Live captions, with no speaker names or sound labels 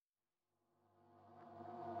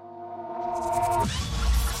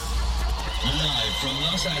from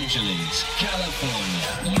Los Angeles,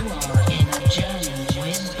 California. You are in a journey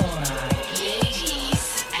with Bora.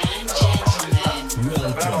 Ladies and gentlemen,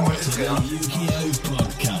 Welcome to the Ukiyo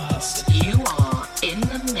Podcast. you are in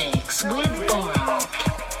the mix with Bora.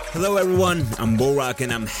 Hello everyone, I'm Borak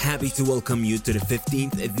and I'm happy to welcome you to the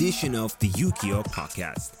 15th edition of the Ukiyo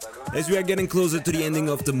Podcast. As we are getting closer to the ending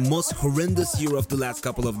of the most horrendous year of the last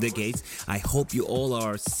couple of decades, I hope you all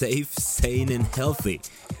are safe, sane and healthy.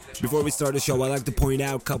 Before we start the show, I'd like to point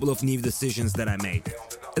out a couple of new decisions that I made.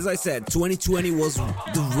 As I said, 2020 was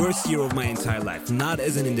the worst year of my entire life, not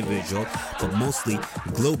as an individual, but mostly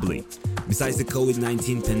globally. Besides the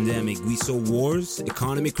COVID-19 pandemic, we saw wars,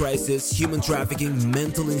 economic crisis, human trafficking,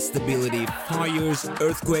 mental instability, fires,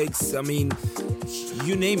 earthquakes,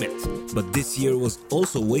 you name it. But this year was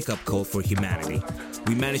also a wake-up call for humanity.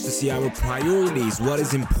 We managed to see our priorities, what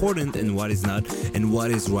is important and what is not, and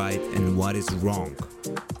what is right and what is wrong.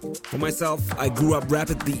 For myself, I grew up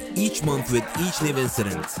rapidly each month with each new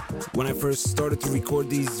incident. When I first started to record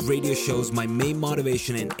these radio shows, my main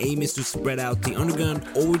motivation and aim is to spread out the underground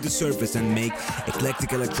over the surface and make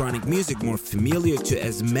eclectic electronic music more familiar to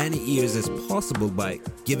as many ears as possible by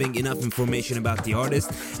giving enough information about the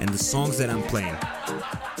artist and the songs that I'm playing.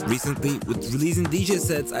 Recently, with releasing DJ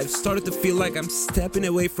sets, I've started to feel like I'm stepping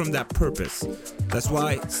away from that purpose. That's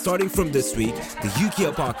why, starting from this week, the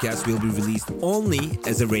Ukiyo Podcast will be released only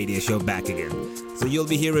as a radio show back again. So you'll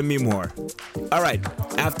be hearing me more. Alright,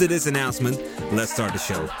 after this announcement, let's start the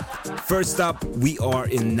show. First up, we are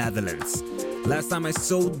in Netherlands. Last time I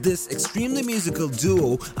saw this extremely musical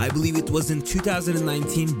duo, I believe it was in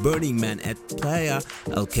 2019 Burning Man at Playa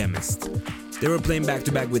Alchemist. They were playing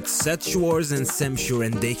back-to-back with Seth Schwartz and Sam Shore,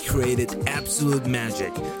 and they created absolute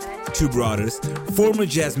magic. Two brothers, former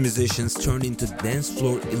jazz musicians turned into dance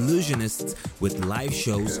floor illusionists with live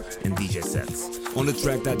shows and DJ sets. On the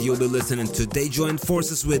track that you'll be listening to, they joined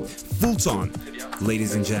forces with Fulton.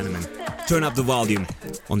 Ladies and gentlemen, turn up the volume.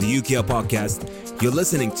 On the Ukiyo Podcast, you're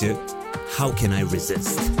listening to How Can I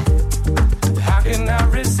Resist? How can I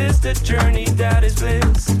resist the journey that is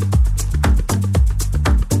bliss?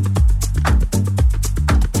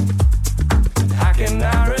 How can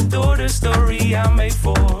I adore the story I'm made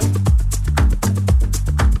for?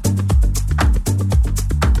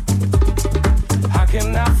 How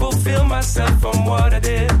can I fulfill myself from what I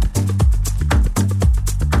did?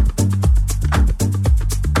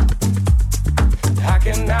 How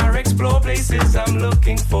can I explore places I'm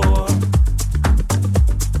looking for?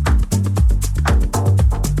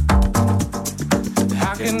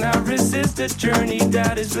 How can I resist the journey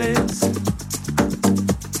that is bliss?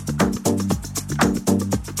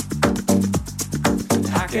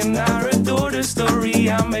 How can I adore the story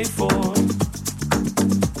I'm made for?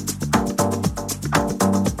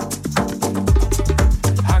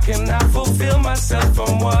 How can I fulfill myself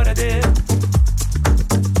from what I did?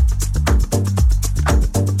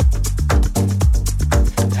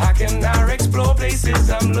 How can I explore places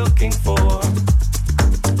I'm looking for?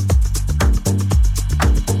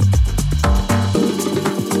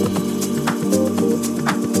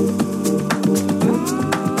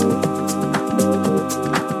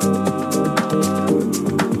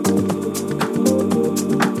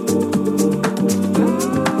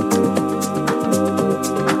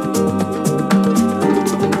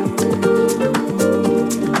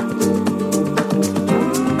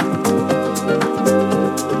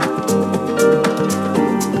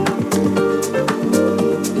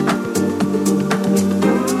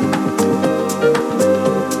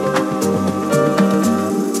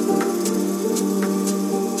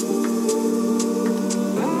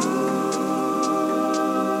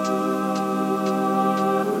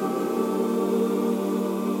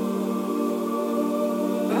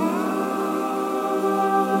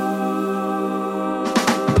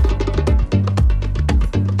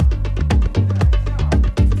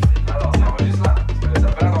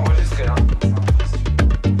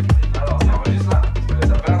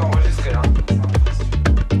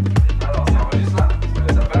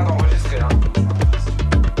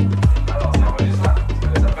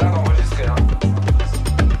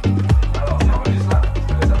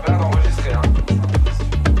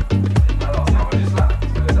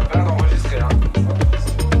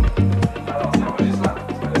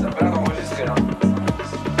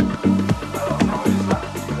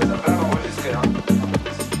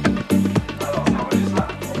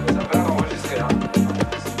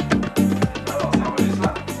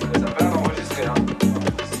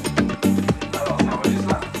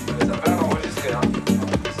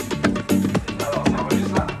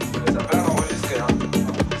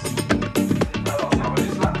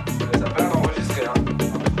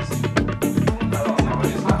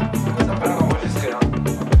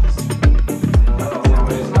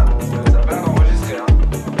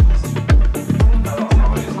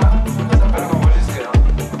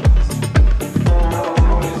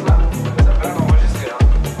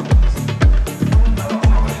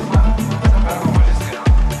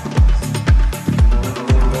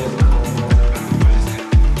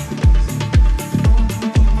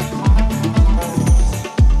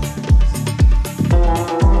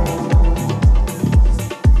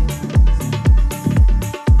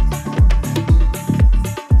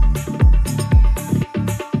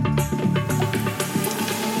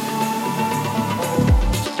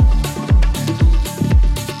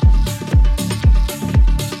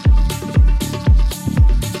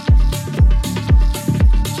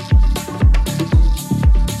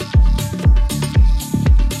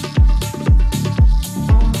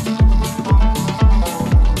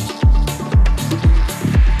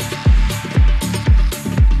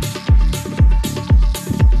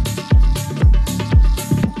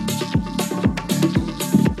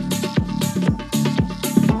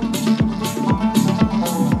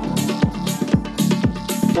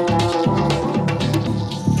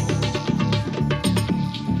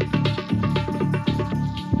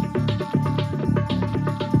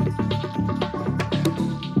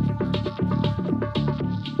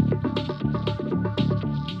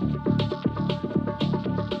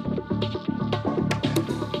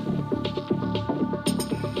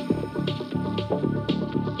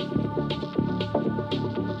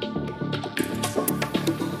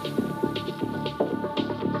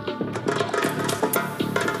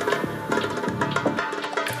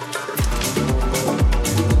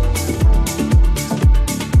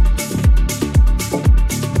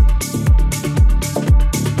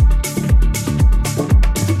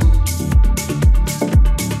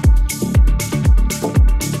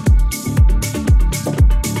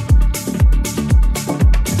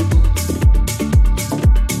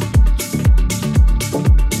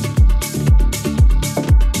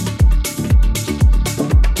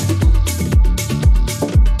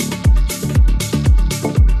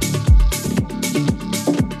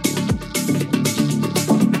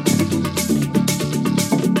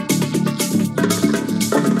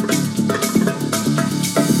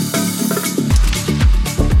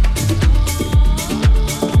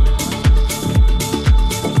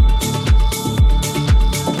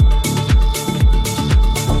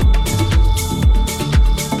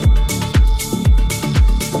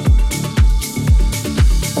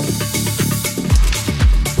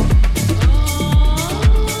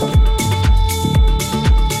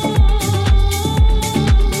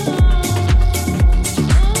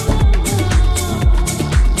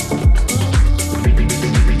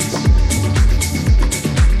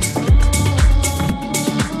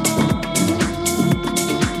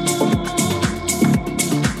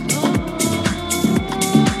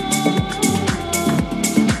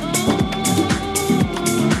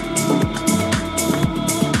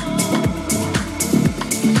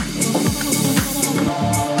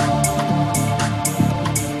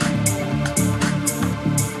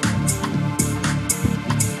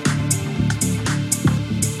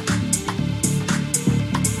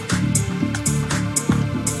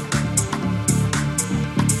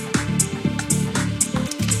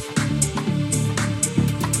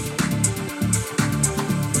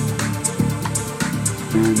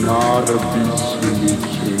 Nara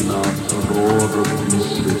Bismillah, Rora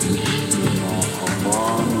Bismillah,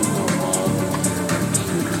 Aman,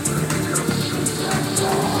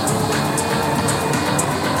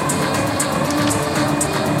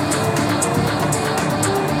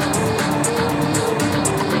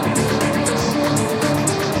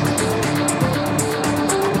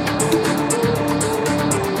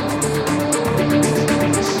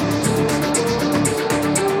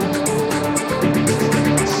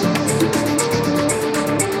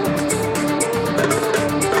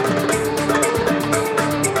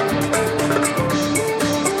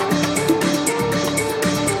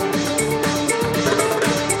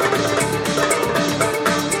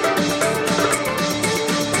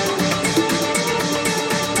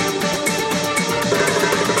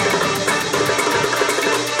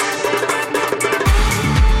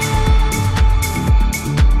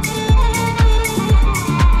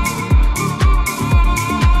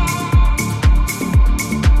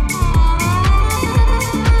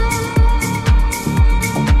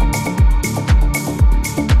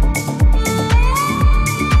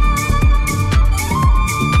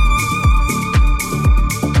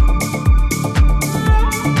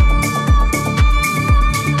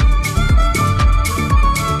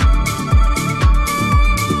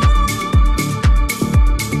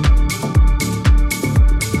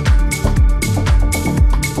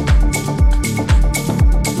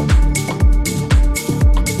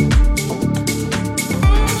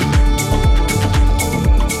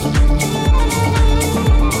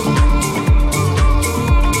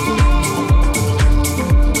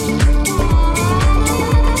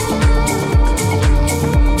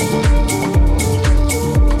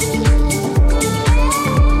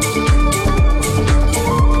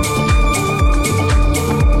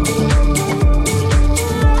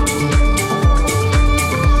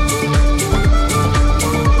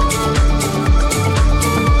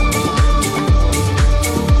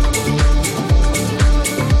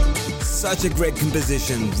 Such a great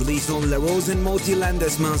composition, released on La Rose and Moti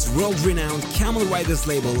Landesman's world-renowned Camel Riders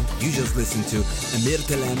label. You just listened to Amr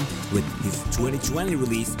Telem with his 2020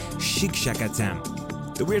 release, Shik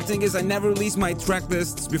Shakatam. The weird thing is I never release my track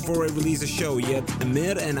lists before I release a show, yet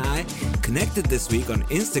Amir and I connected this week on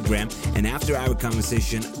Instagram, and after our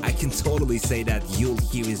conversation, I can totally say that you'll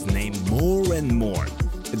hear his name more and more.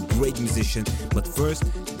 A great musician, but first,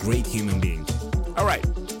 great human being. Alright,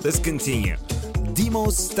 let's continue.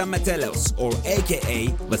 Dimos Stamatelos, or aka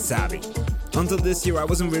Wasabi. Until this year I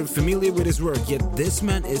wasn't very familiar with his work, yet this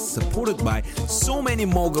man is supported by so many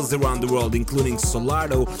moguls around the world, including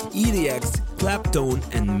Solardo, EDX, Claptone,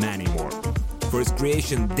 and many more. For his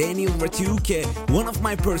creation, Daniel Ratiuke, one of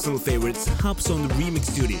my personal favorites, hops on the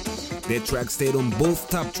remix duty. Their track stayed on both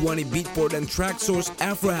top 20 Beatport and Traxsource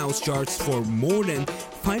Afro House charts for more than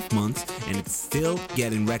 5 months, and it's still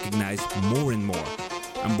getting recognized more and more.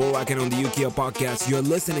 I'm Borak, and on the Ukiyo Podcast, you're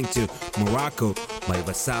listening to Morocco by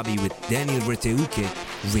Wasabi with Daniel Reteuke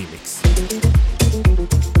remix.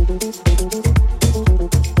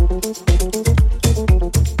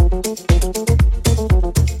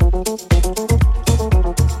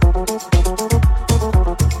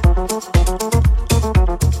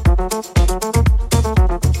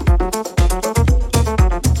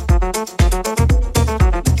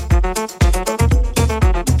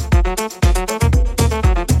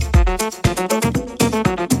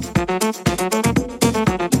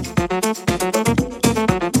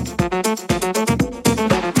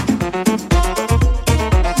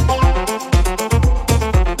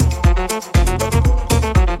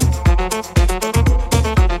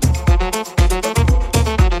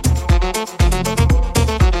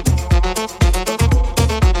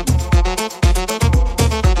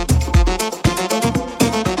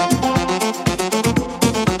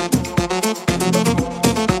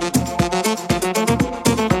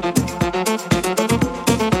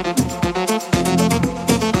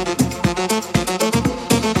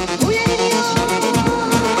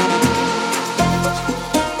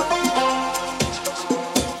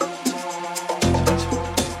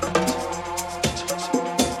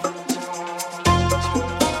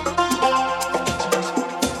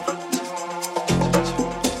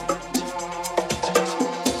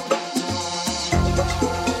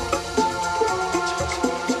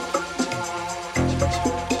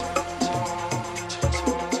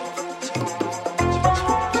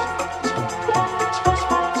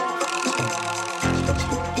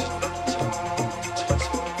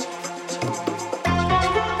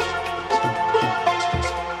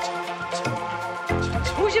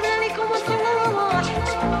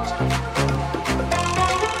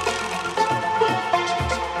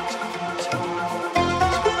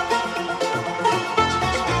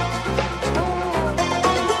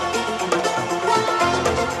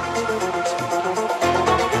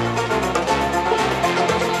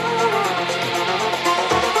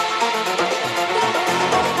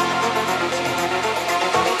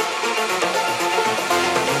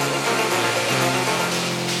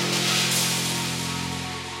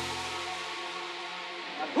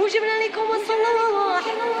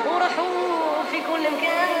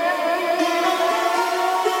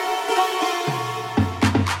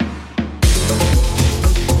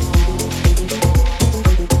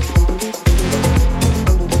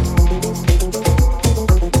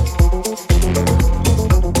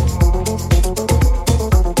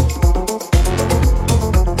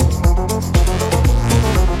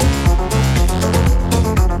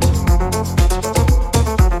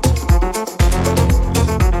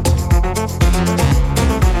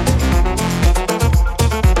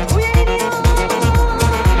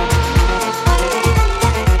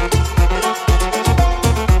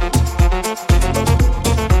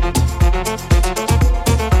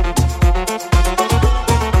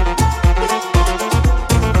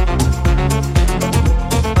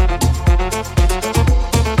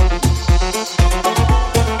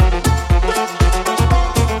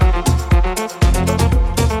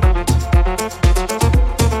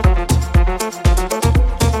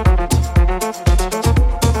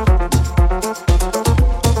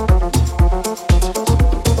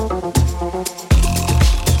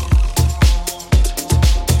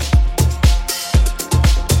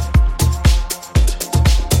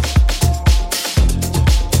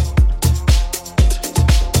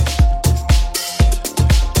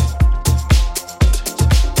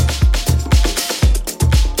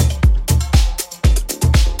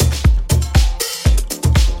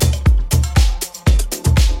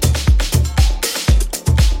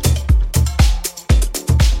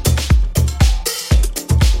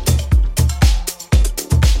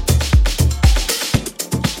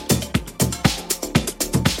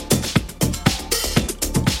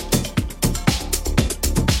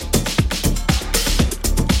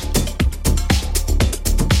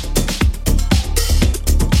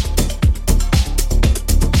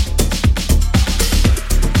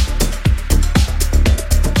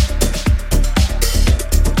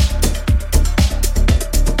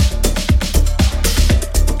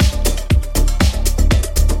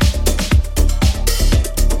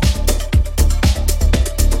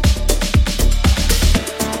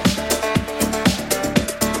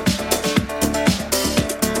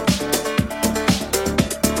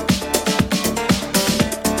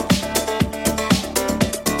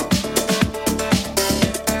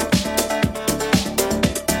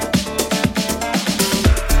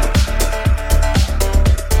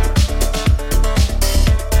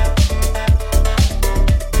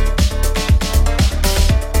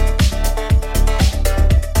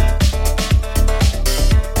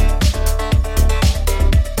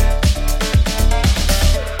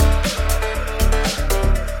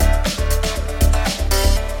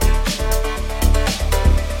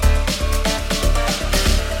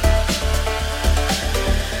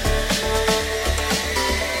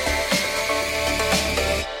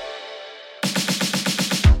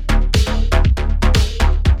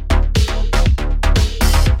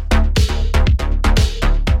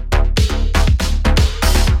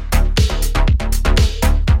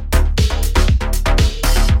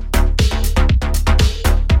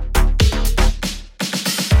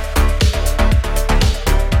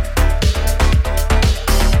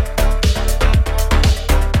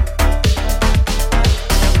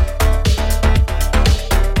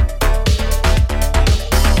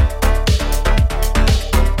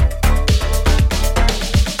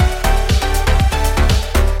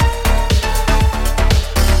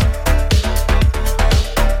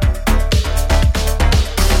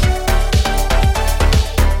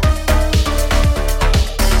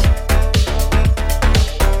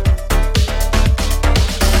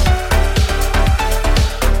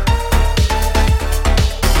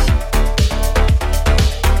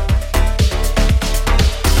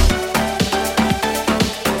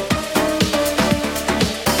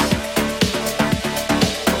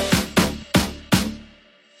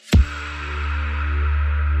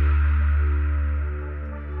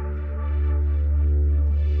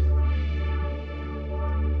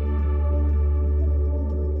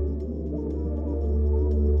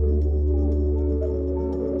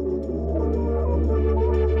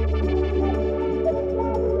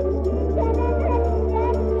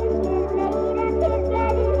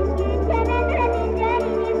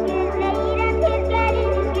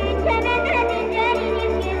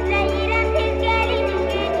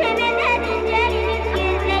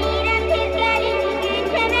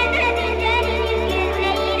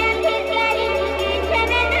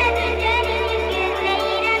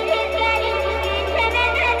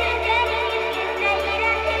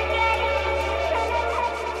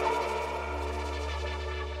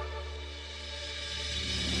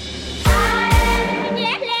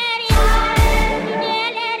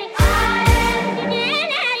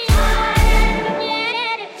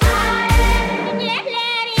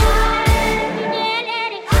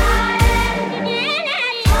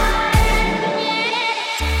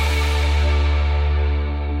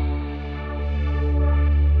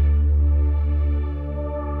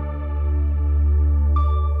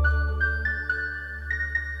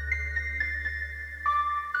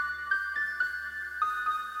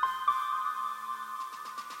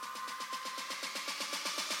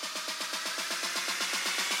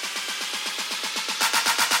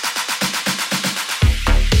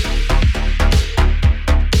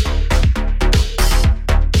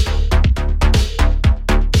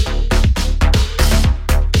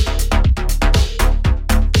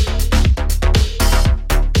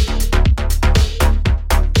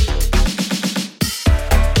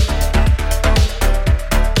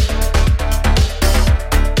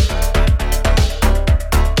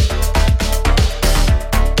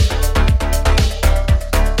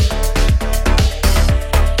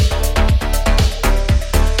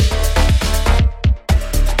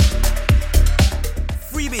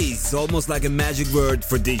 It's almost like a magic word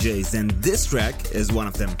for DJs, and this track is one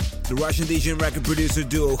of them. The Russian DJ and record producer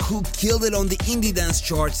duo who killed it on the indie dance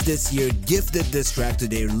charts this year gifted this track to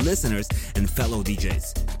their listeners and fellow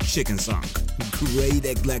DJs. Chicken Song. Great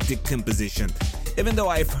eclectic composition. Even though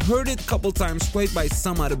I've heard it a couple times played by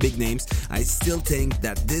some other big names, I still think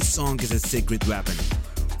that this song is a secret weapon.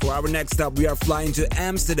 For our next stop, we are flying to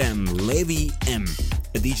Amsterdam. Levi M,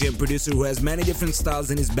 a DJ and producer who has many different styles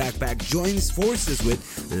in his backpack, joins forces with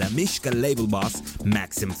La Mishka label boss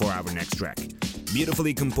Maxim for our next track.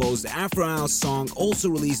 Beautifully composed Afro House song, also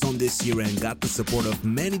released on this year and got the support of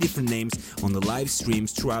many different names on the live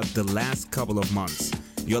streams throughout the last couple of months.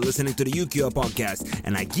 You're listening to the Ukiyo Podcast,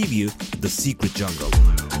 and I give you the secret jungle.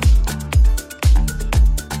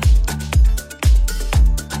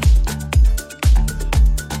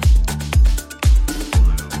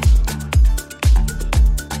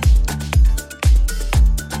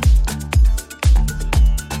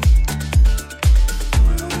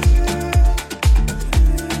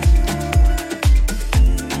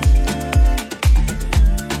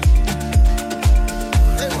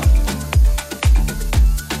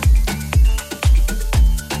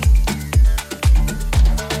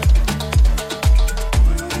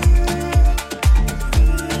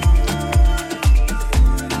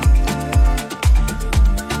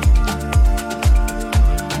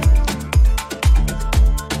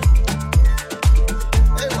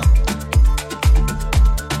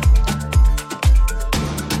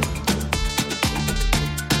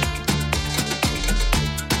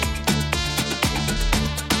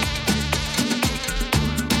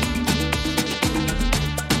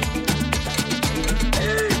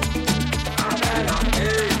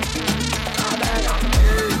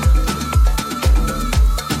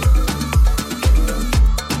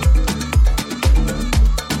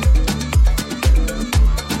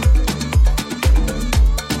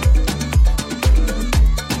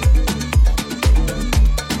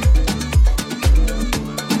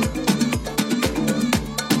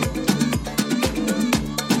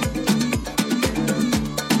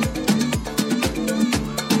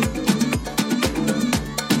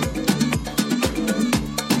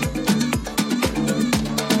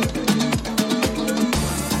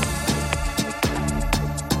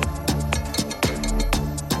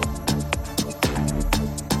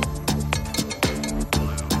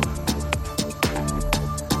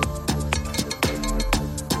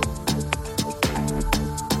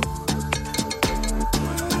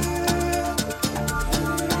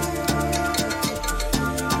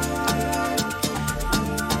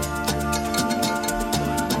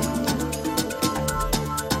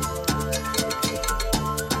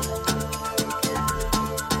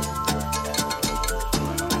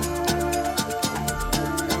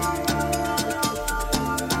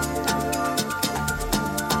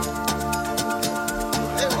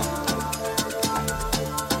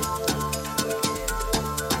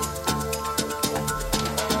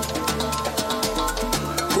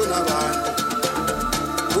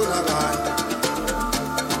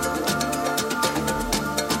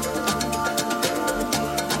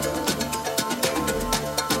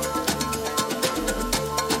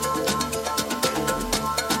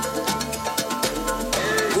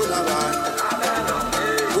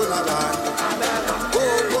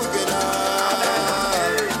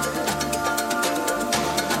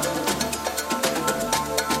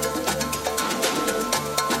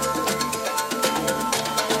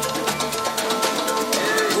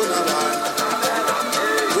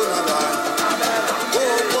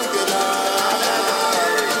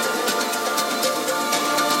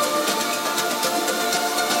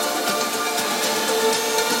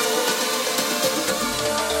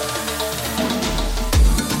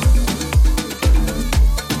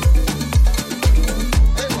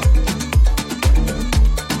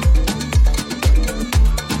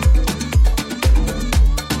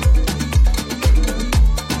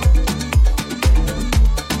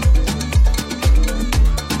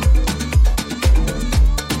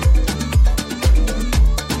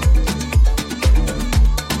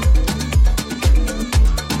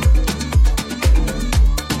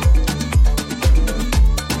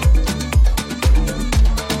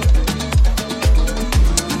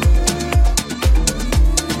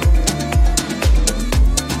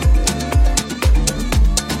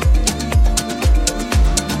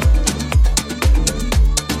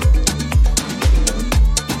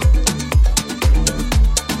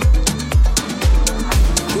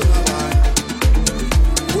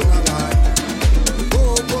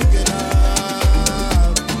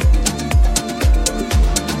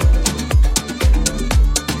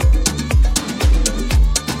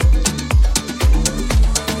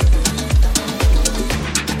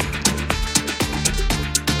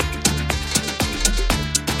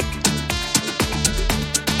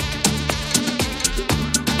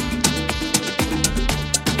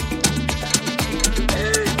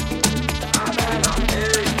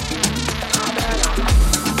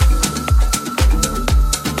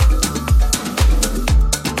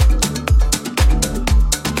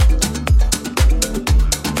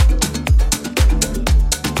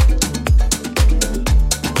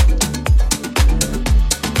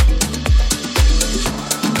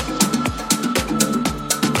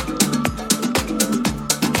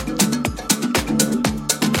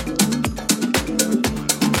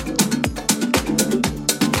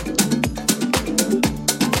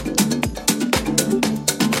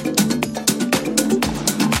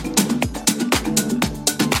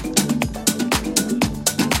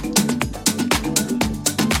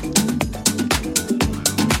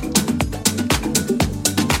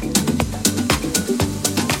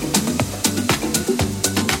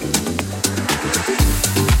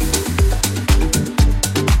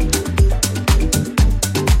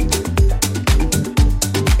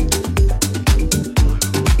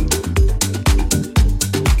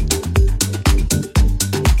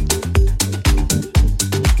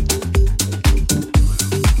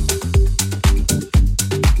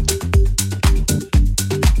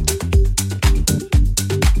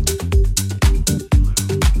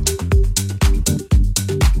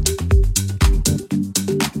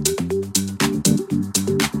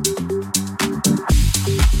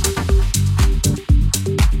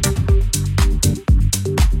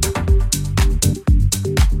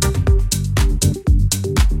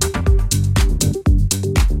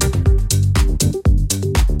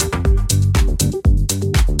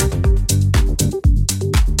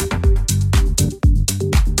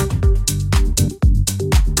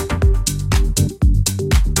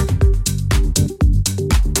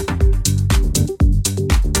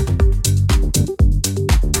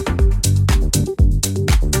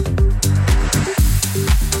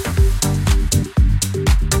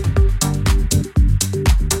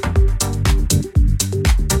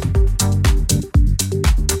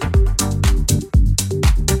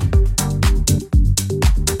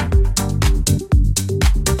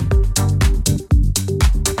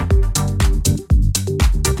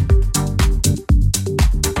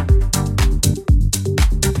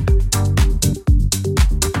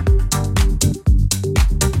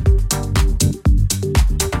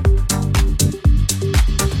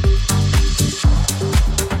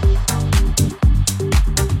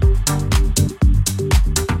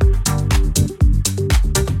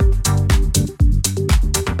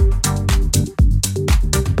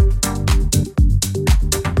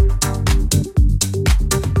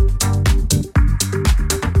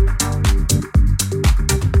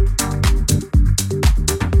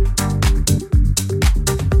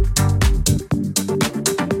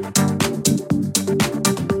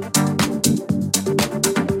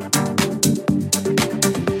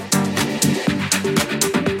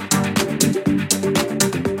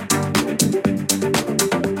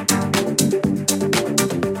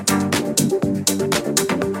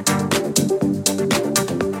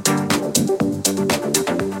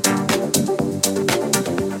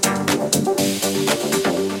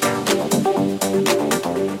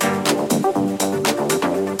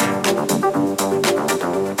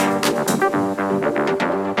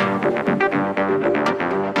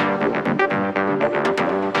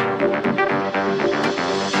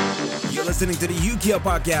 listening to the Ukiyo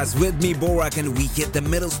Podcast with me, Borak, and we hit the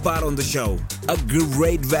middle spot on the show. A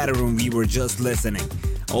great veteran we were just listening.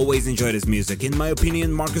 Always enjoyed his music. In my opinion,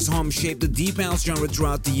 Marcus Holmes shaped the deep house genre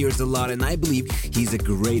throughout the years a lot, and I believe he's a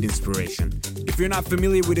great inspiration. If you're not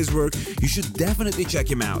familiar with his work, you should definitely check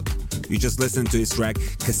him out. You just listened to his track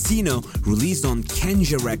Casino, released on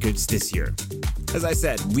Kenja Records this year. As I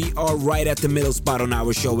said, we are right at the middle spot on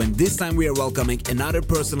our show, and this time we are welcoming another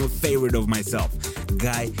personal favorite of myself,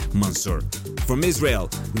 Guy Mansour. From Israel,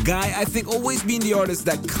 Guy, I think, always been the artist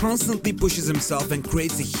that constantly pushes himself and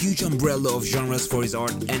creates a huge umbrella of genres for his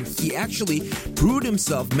art, and he actually proved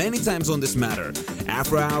himself many times on this matter.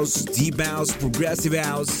 Afro house, deep house, progressive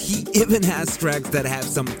house, he even has tracks that have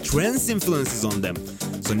some trance influences on them.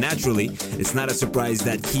 So naturally, it's not a surprise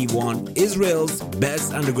that he won Israel's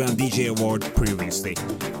Best Underground DJ Award previously.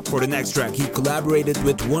 For the next track, he collaborated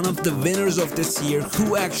with one of the winners of this year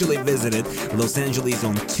who actually visited Los Angeles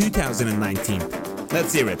on 2019.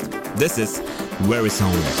 Let's hear it. This is Where Is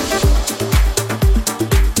Home.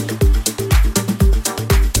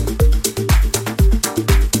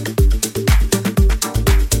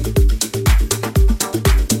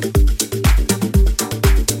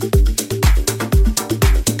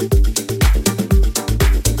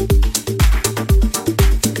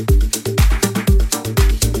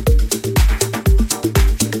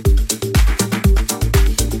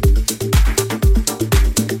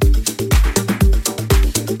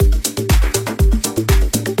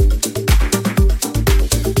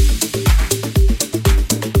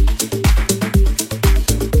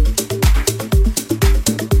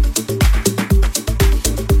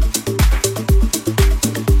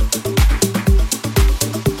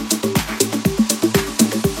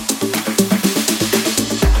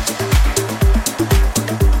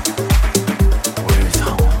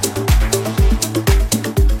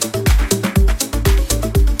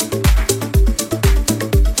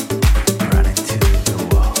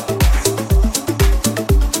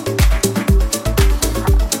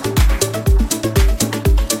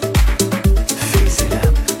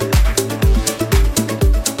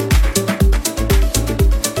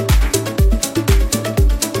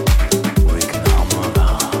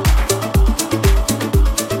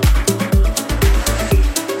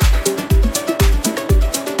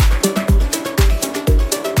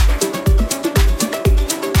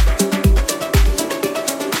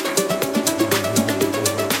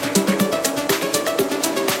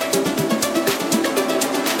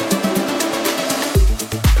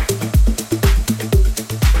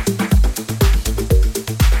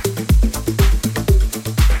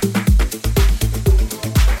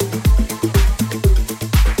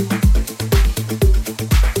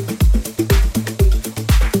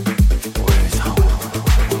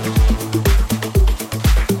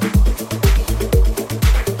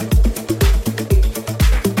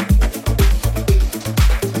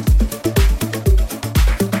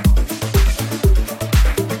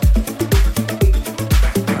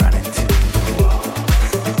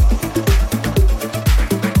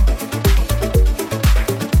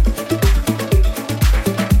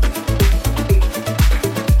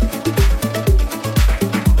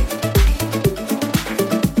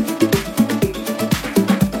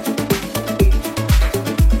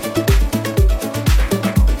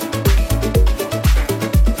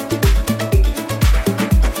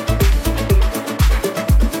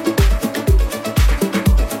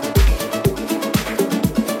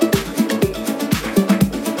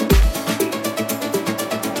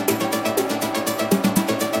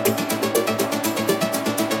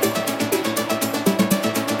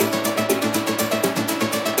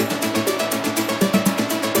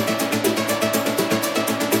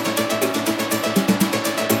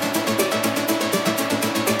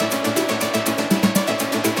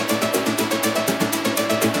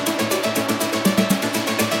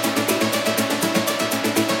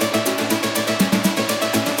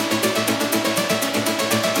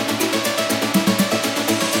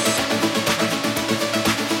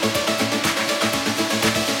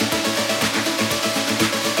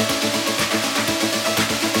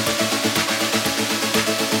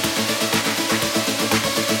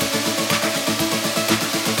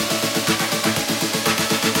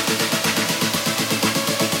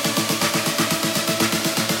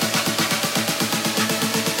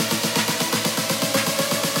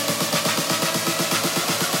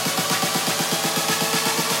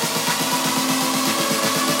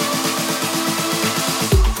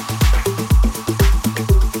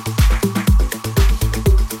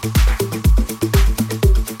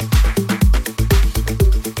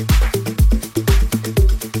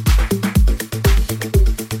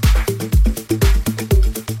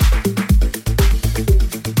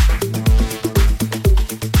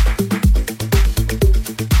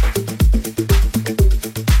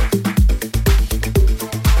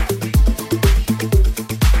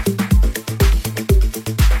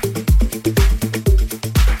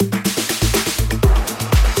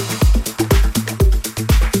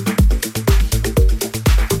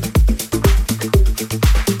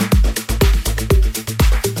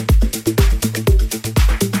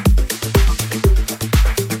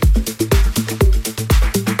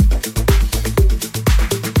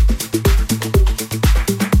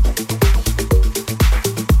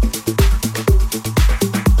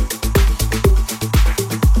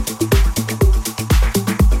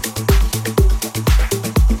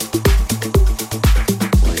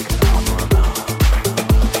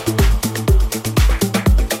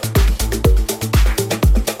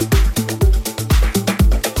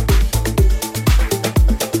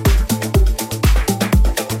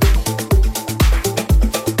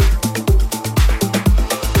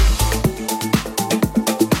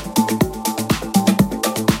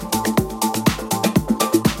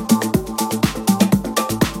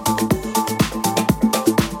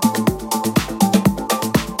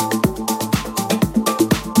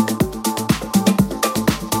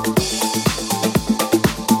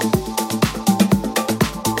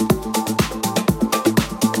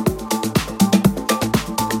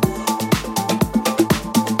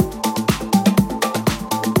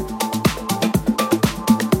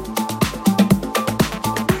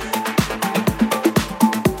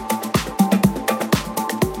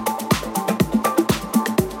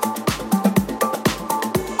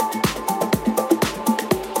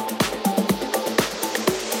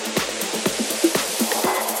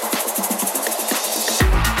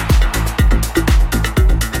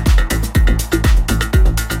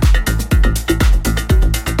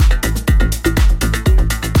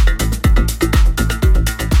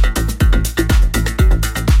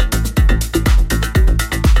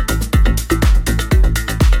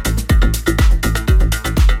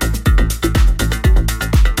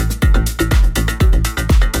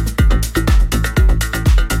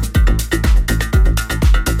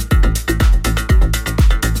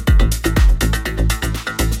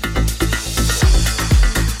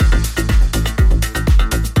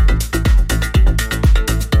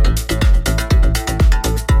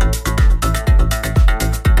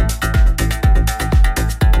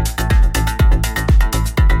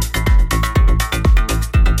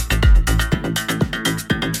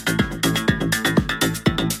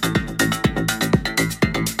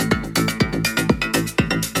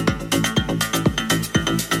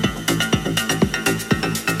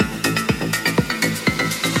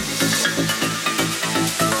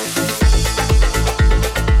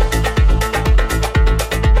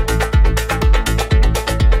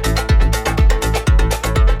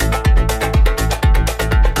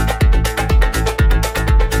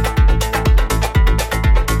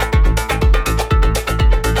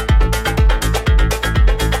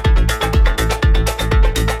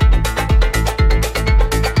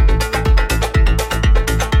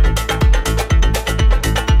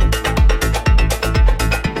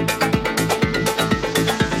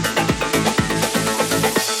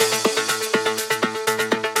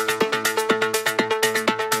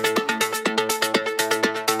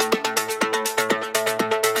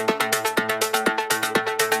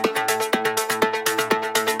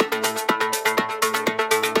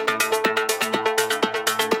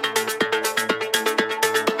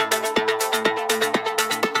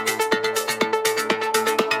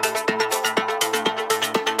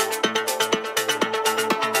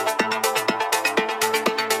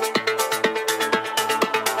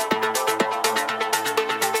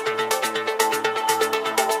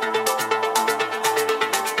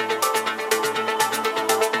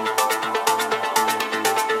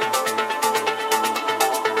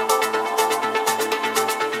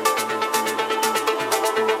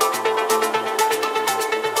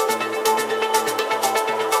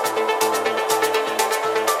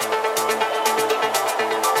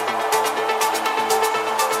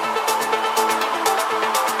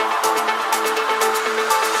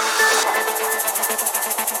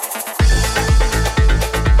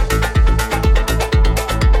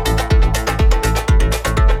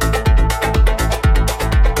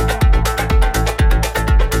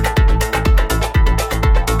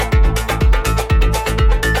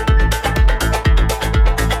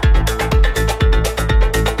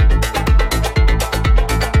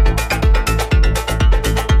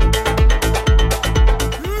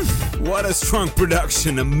 strong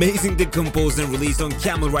production, amazingly composed and released on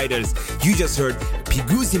Camel Riders. You just heard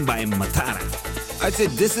Pigusin by Matara. I'd say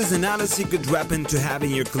this is another secret weapon to have in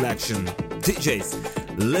your collection.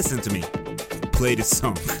 DJs, listen to me. Play this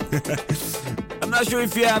song. I'm not sure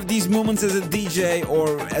if you have these moments as a DJ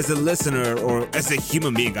or as a listener or as a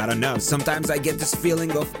human being, I don't know. Sometimes I get this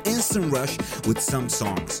feeling of instant rush with some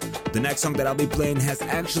songs. The next song that I'll be playing has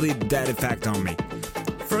actually that effect on me.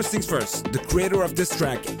 First things first, the creator of this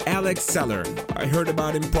track, Alex Seller. I heard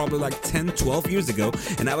about him probably like 10-12 years ago,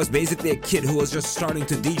 and I was basically a kid who was just starting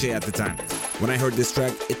to DJ at the time. When I heard this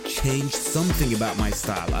track, it changed something about my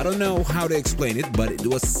style. I don't know how to explain it, but it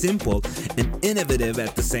was simple and innovative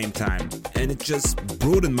at the same time, and it just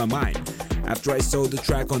broadened my mind. After I saw the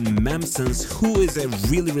track on Mamsons, who is a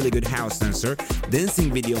really good house dancer,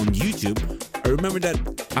 dancing video on YouTube, I remember that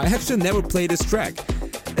I actually never played this track.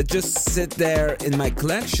 It just sat there in my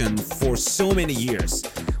collection for so many years,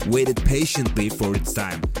 waited patiently for its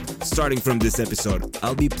time. Starting from this episode,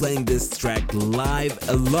 I'll be playing this track live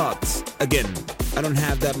a lot. Again, I don't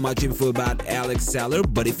have that much info about Alex Seller,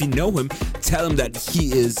 but if you know him, tell him that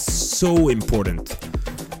he is so important.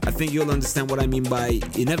 I think you'll understand what I mean by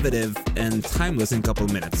innovative and timeless in a couple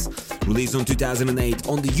minutes. Released on 2008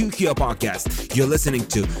 on the Ukiyo Podcast, you're listening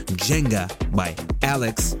to Jenga by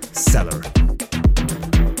Alex Seller.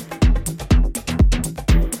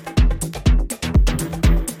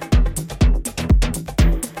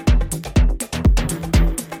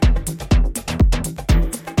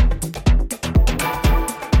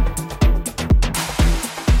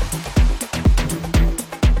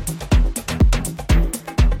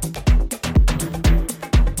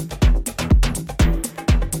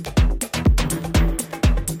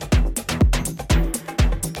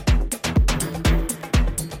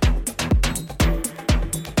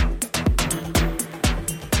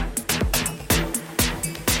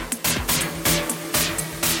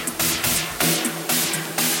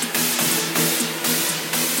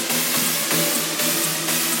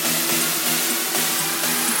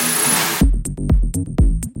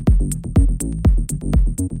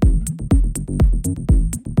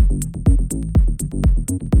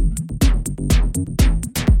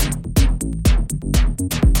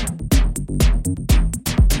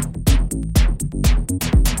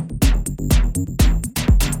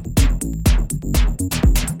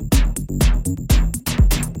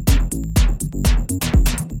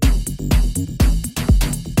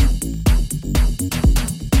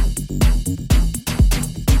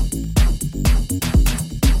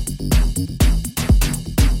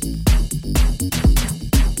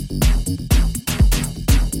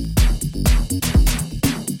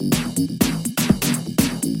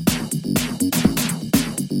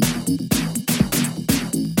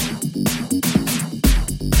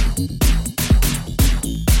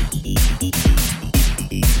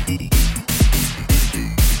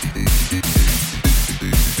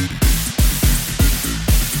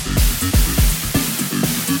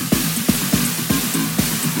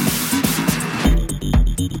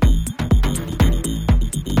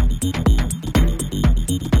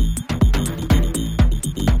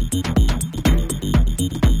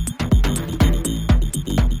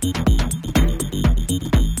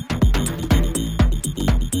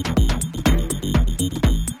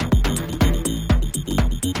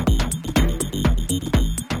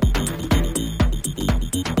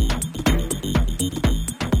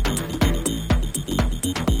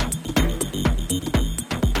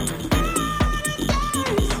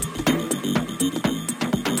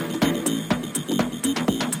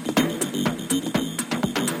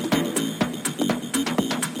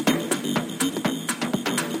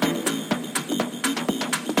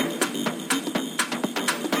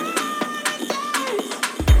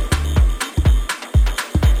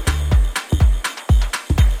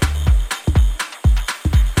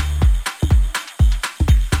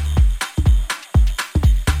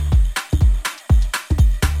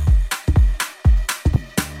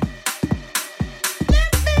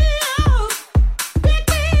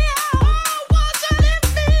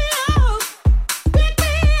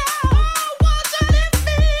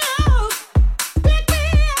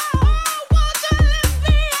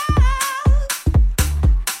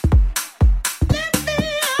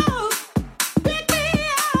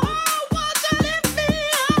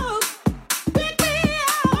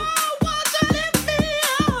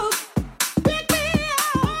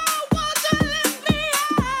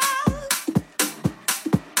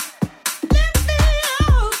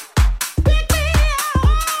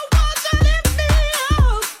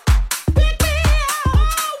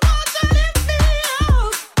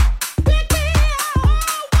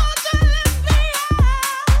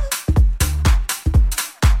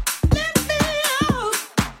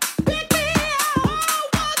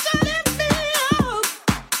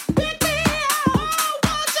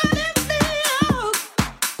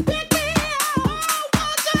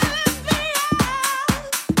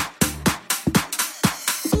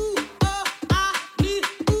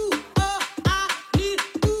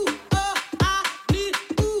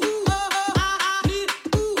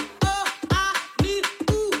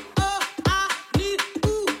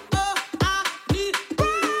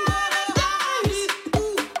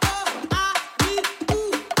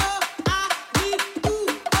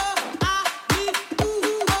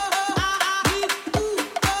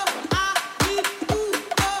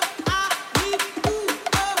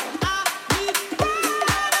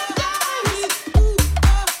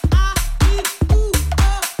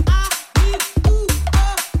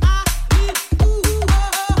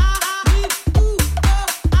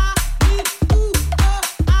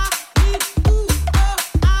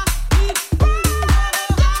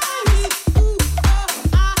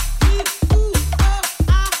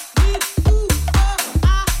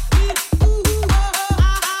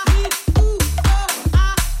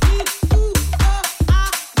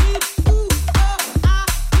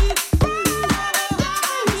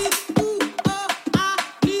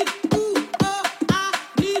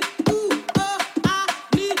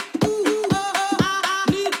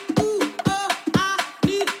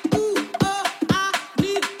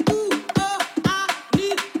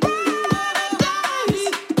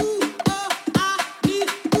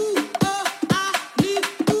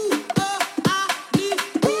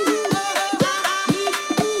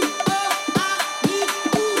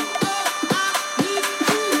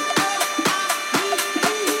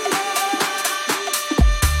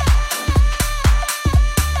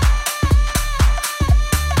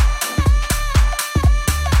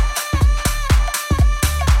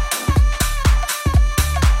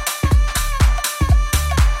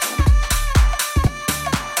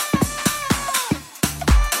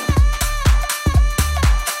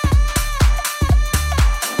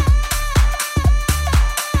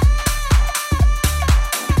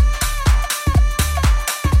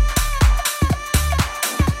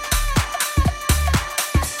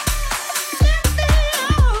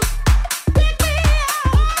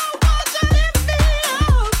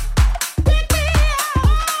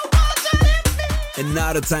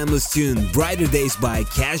 about a timeless tune, Brighter Days by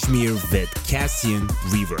Kashmir with Cassian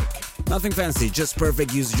rework. Nothing fancy, just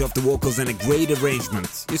perfect usage of the vocals and a great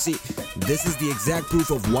arrangement. You see, this is the exact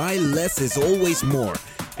proof of why less is always more.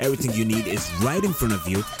 Everything you need is right in front of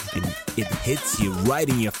you and it hits you right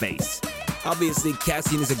in your face. Obviously,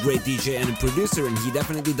 Cassian is a great DJ and a producer and he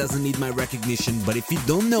definitely doesn't need my recognition, but if you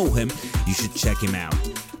don't know him, you should check him out.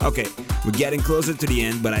 Okay, we're getting closer to the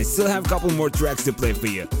end, but I still have a couple more tracks to play for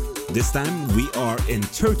you. This time we are in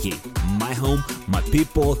Turkey, my home, my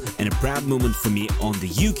people, and a proud moment for me on the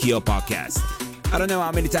Ukiyo Podcast. I don't know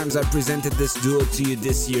how many times I've presented this duo to you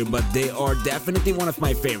this year, but they are definitely one of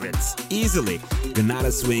my favorites. Easily.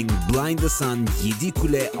 Ganara Swing, Blind the Sun, Yedi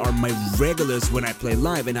Kule are my regulars when I play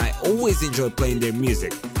live, and I always enjoy playing their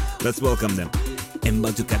music. Let's welcome them.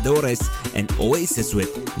 Embatucadores and Oasis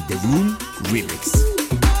with The Room Remix.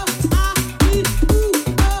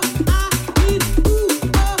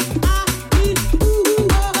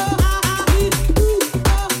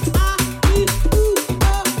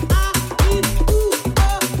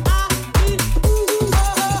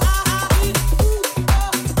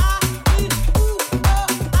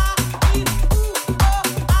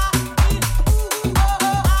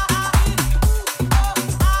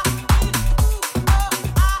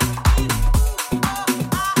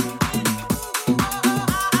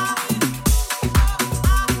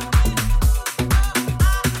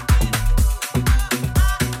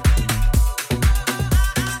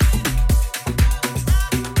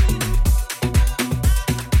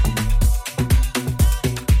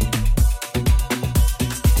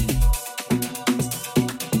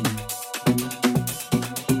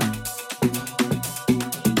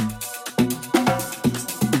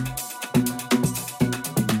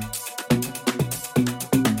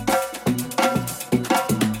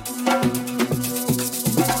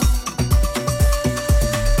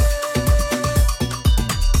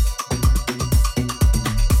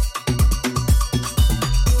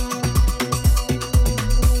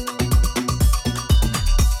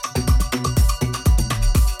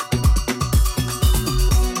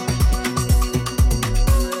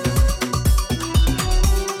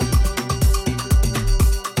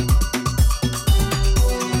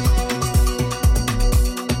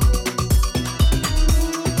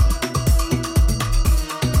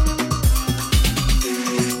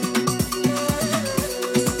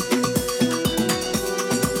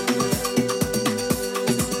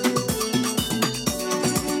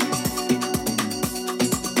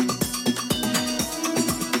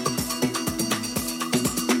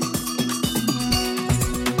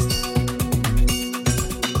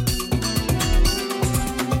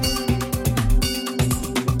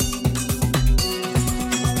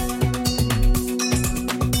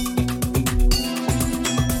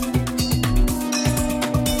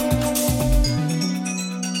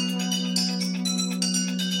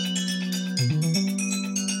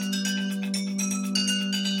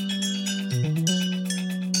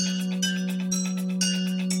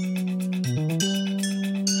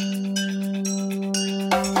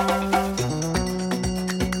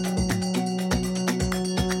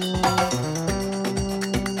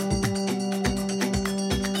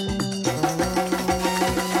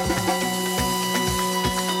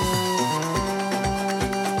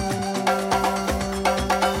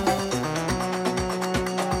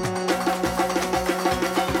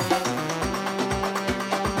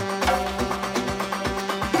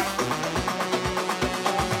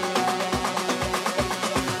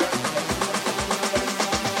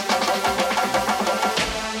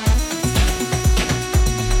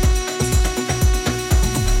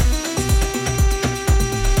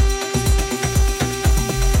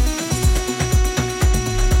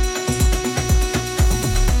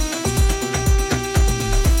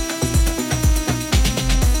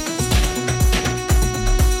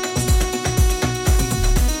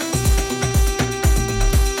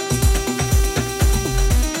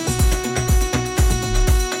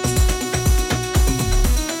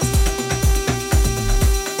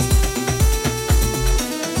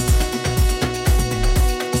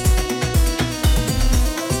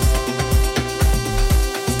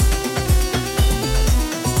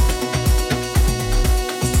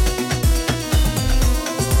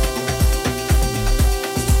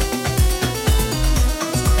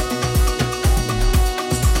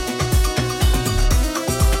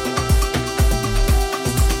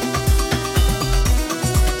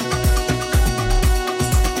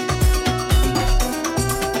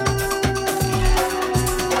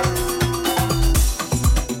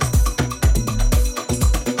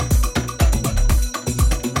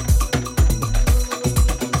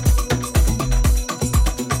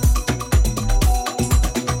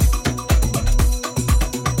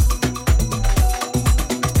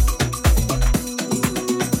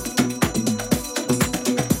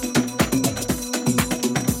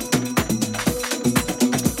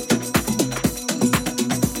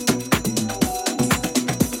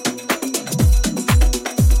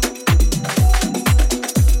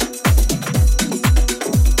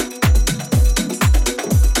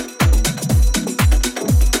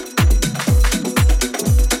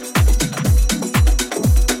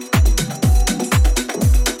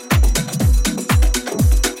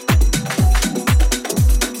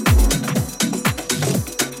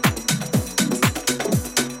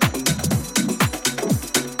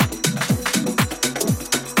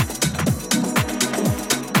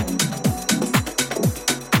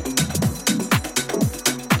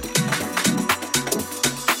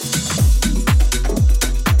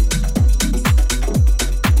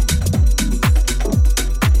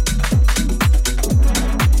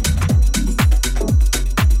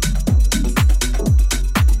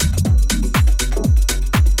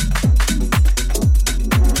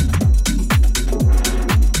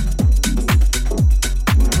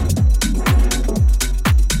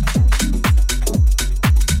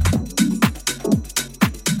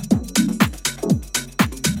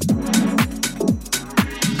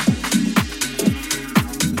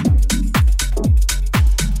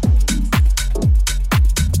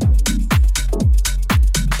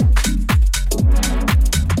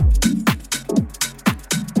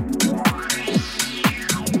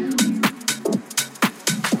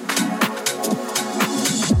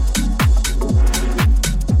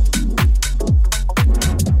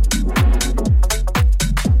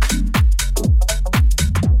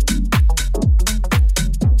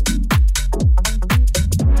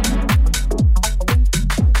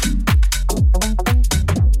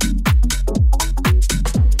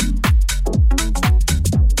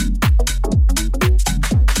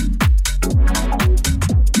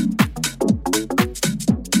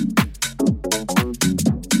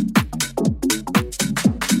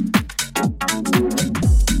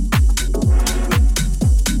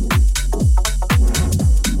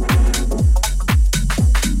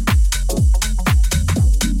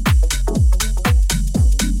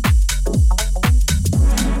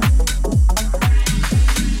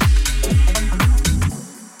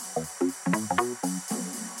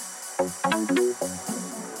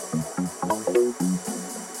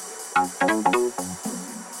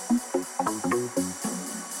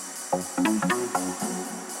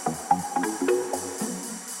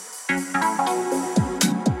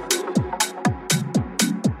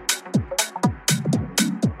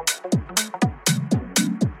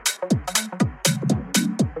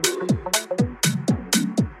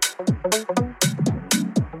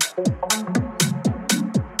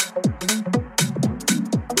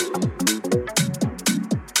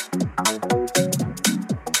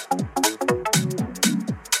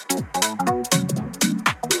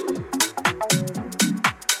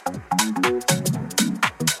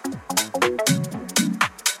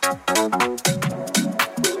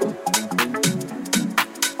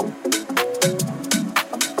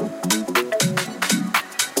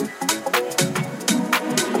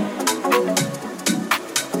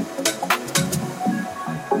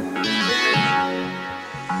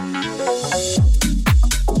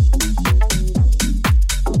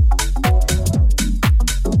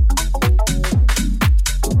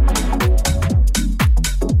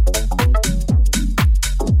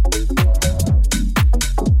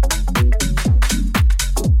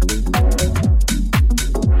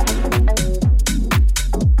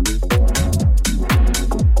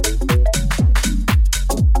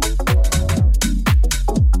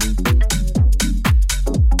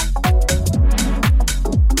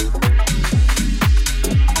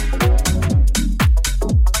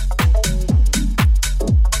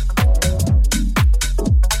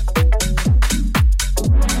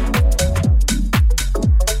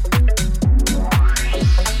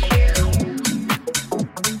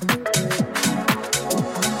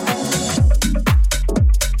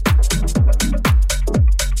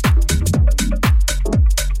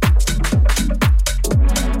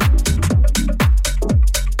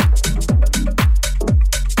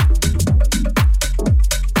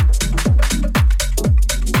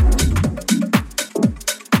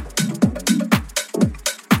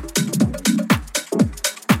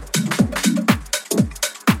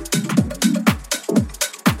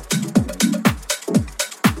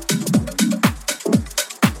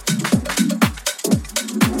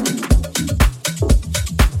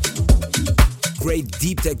 great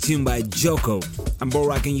deep tech tune by Joko. I'm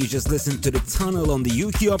Borak and you just listened to The Tunnel on the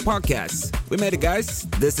Ukiyo Podcast. We made it, guys.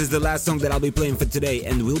 This is the last song that I'll be playing for today,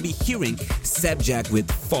 and we'll be hearing Sebjak with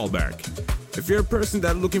Fallberg. If you're a person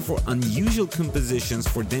that's looking for unusual compositions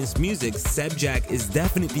for dance music, Sebjak is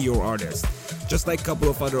definitely your artist. Just like a couple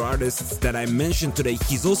of other artists that I mentioned today,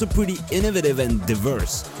 he's also pretty innovative and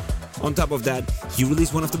diverse. On top of that, he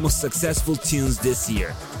released one of the most successful tunes this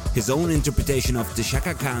year. His own interpretation of the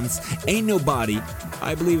Chaka Khan's Ain't Nobody,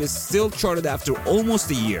 I believe, is still charted after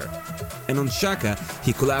almost a year. And on Chaka,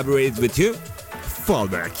 he collaborated with who?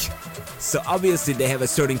 Fallberg. So obviously they have a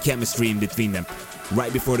certain chemistry in between them.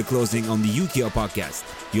 Right before the closing on the Ukiyo Podcast,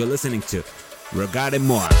 you're listening to Regarde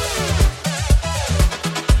Moi.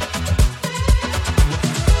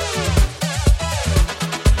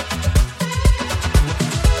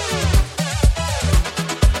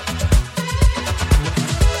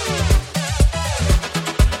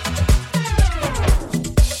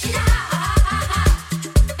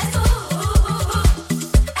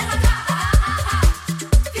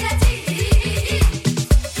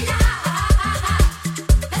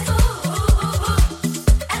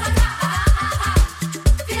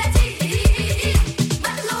 Filati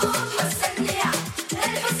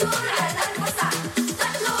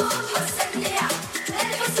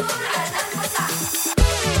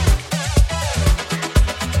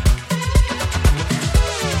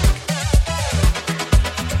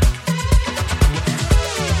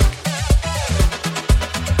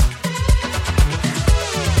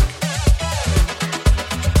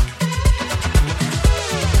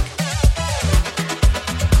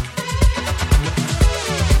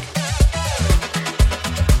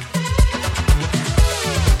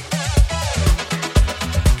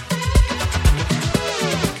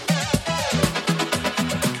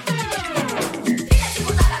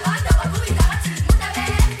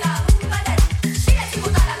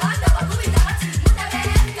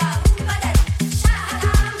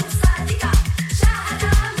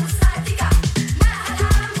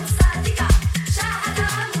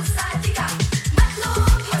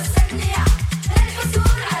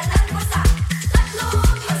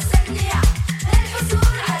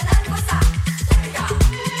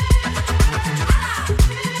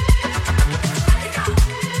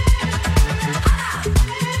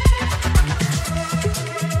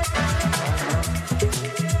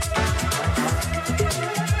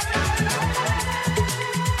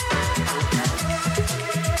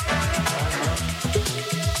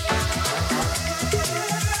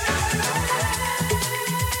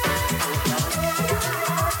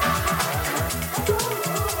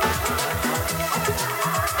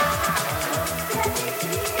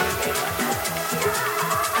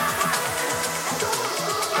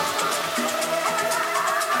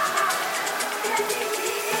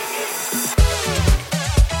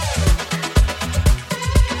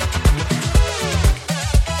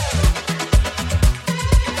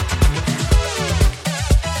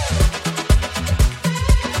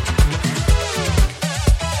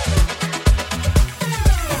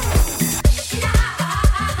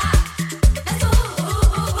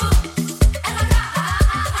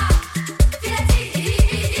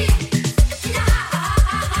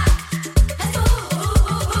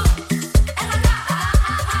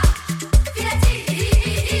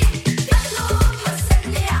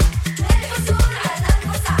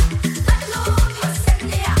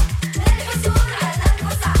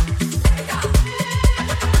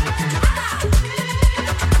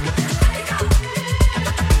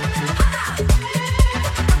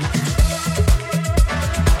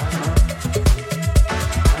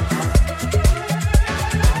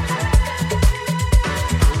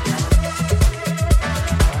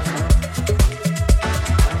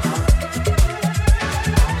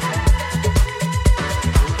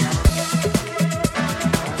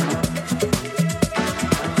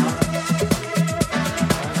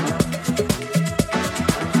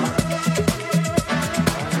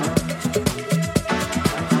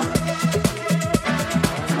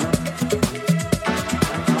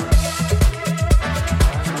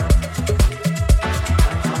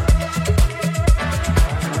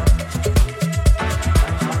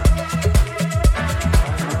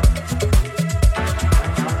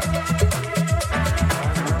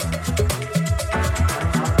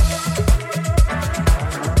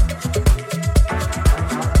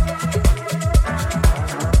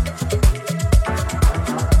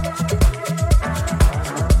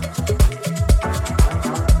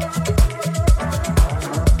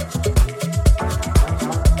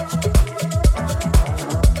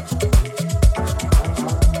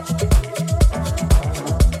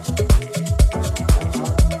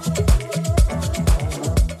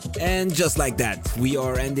And just like that, we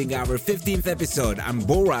are ending our 15th episode. I'm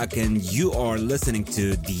Borak and you are listening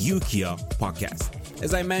to the Ukiyo Podcast.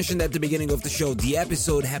 As I mentioned at the beginning of the show, the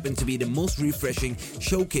episode happened to be the most refreshing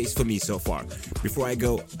showcase for me so far. Before I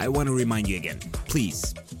go, I want to remind you again,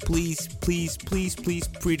 please, pretty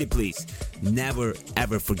please, never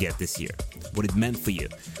ever forget this year. What it meant for you,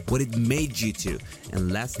 what it made you to,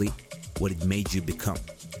 and lastly, what it made you become.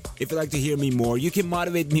 If you'd like to hear me more, you can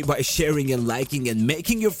motivate me by sharing and liking and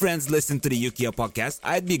making your friends listen to the Ukiyo Podcast.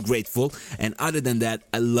 I'd be grateful. And other than that,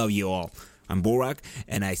 I love you all. I'm Borak,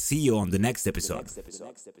 and I see you on the next episode.